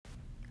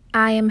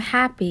I am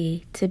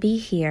happy to be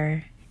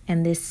here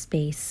in this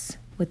space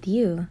with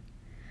you.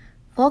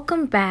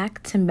 Welcome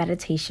back to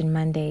Meditation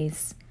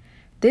Mondays.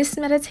 This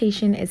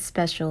meditation is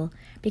special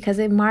because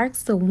it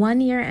marks the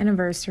 1-year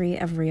anniversary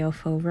of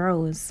Reopho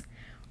R.O.S.E.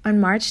 On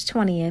March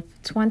 20th,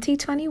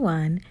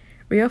 2021,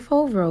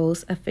 Reopho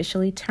R.O.S.E.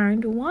 officially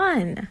turned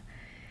 1.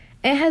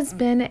 It has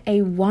been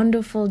a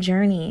wonderful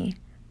journey,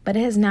 but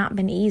it has not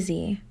been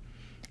easy.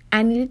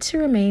 I needed to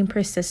remain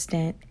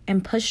persistent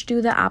and push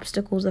through the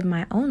obstacles of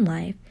my own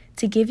life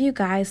to give you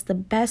guys the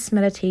best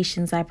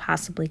meditations I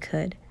possibly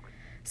could.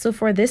 So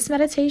for this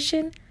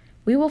meditation,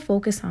 we will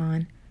focus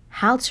on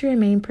how to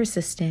remain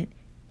persistent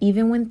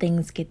even when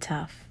things get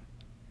tough.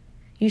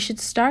 You should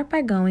start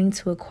by going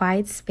to a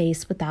quiet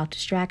space without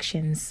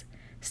distractions.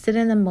 Sit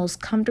in the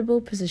most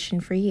comfortable position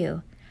for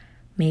you,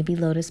 maybe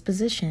lotus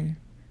position.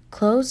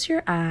 Close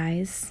your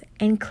eyes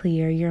and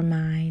clear your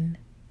mind.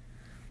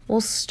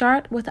 We'll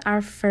start with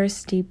our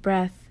first deep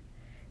breath.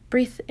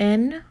 Breathe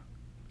in.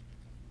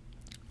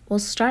 We'll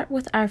start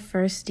with our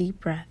first deep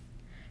breath.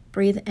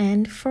 Breathe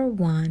in for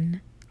 1,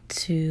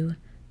 2,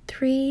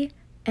 3,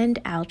 and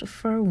out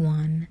for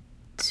 1,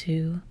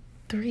 2,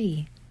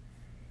 3.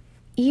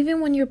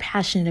 Even when you're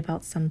passionate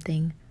about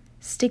something,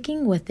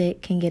 sticking with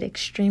it can get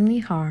extremely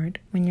hard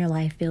when your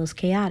life feels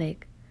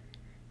chaotic.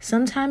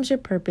 Sometimes your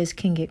purpose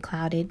can get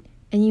clouded,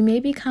 and you may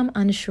become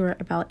unsure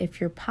about if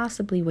you're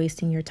possibly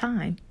wasting your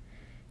time.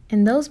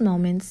 In those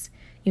moments,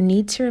 you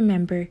need to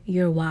remember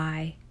your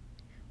why.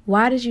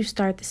 Why did you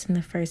start this in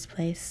the first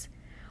place?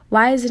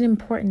 Why is it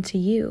important to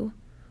you?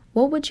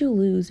 What would you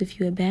lose if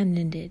you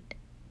abandoned it?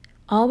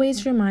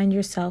 Always remind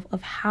yourself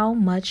of how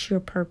much your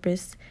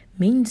purpose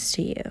means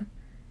to you,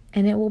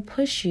 and it will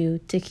push you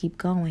to keep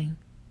going.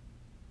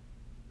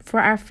 For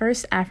our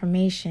first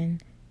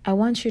affirmation, I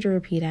want you to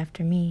repeat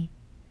after me.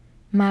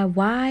 My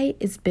why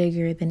is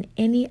bigger than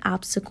any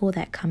obstacle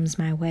that comes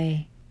my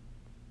way.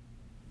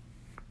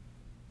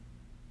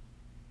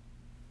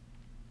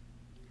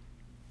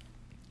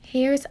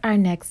 Here's our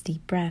next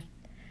deep breath.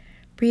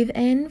 Breathe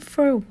in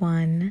for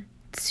 1,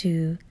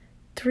 2,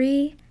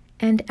 3,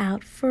 and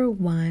out for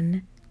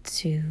 1,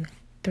 2,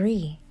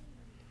 3.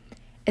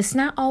 It's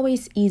not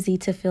always easy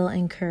to feel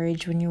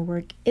encouraged when your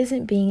work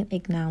isn't being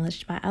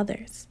acknowledged by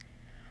others,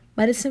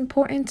 but it's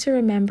important to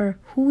remember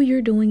who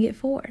you're doing it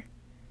for.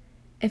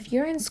 If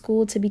you're in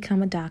school to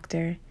become a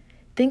doctor,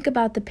 think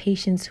about the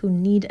patients who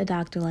need a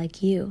doctor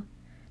like you,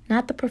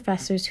 not the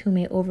professors who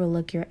may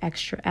overlook your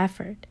extra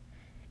effort.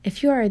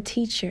 If you are a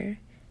teacher,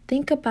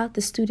 think about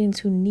the students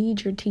who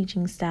need your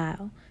teaching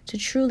style to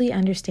truly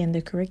understand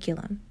the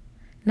curriculum,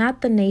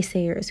 not the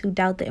naysayers who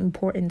doubt the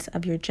importance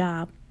of your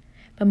job.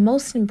 But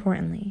most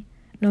importantly,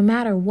 no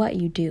matter what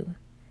you do,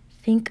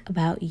 think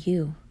about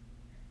you.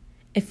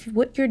 If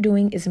what you're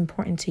doing is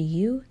important to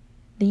you,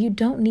 then you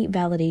don't need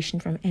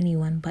validation from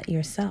anyone but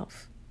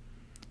yourself.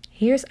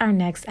 Here's our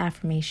next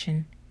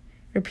affirmation.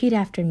 Repeat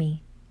after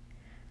me.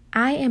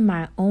 I am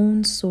my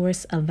own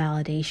source of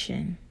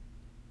validation.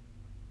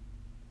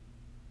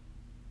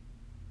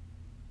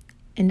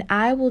 And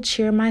I will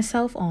cheer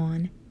myself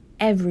on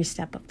every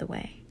step of the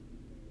way.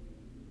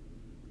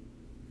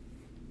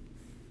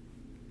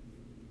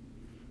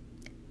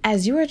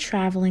 As you are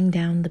traveling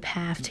down the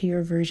path to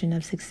your version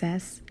of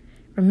success,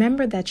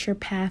 remember that your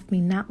path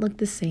may not look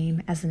the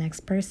same as the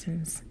next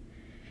person's.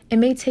 It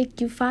may take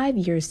you 5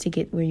 years to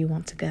get where you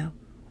want to go,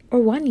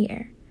 or 1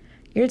 year.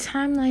 Your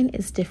timeline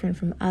is different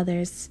from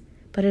others,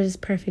 but it is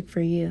perfect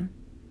for you.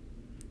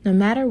 No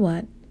matter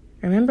what,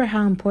 remember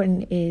how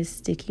important it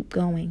is to keep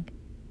going.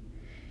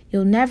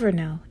 You'll never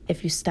know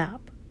if you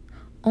stop.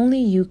 Only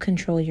you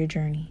control your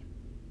journey.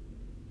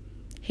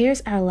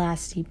 Here's our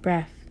last deep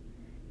breath.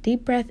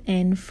 Deep breath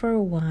in for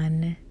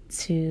 1,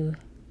 2,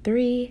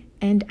 3,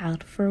 and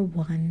out for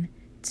 1,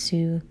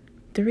 2,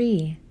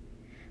 3.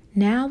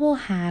 Now we'll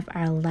have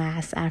our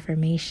last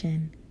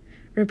affirmation.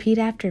 Repeat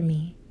after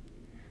me.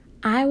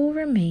 I will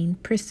remain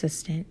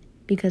persistent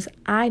because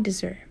I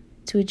deserve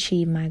to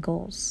achieve my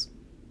goals.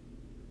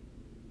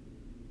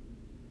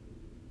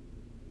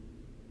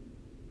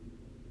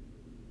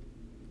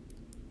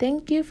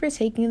 Thank you for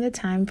taking the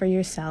time for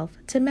yourself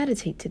to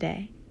meditate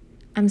today.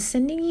 I'm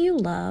sending you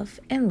love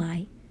and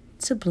light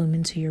to bloom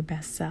into your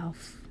best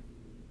self.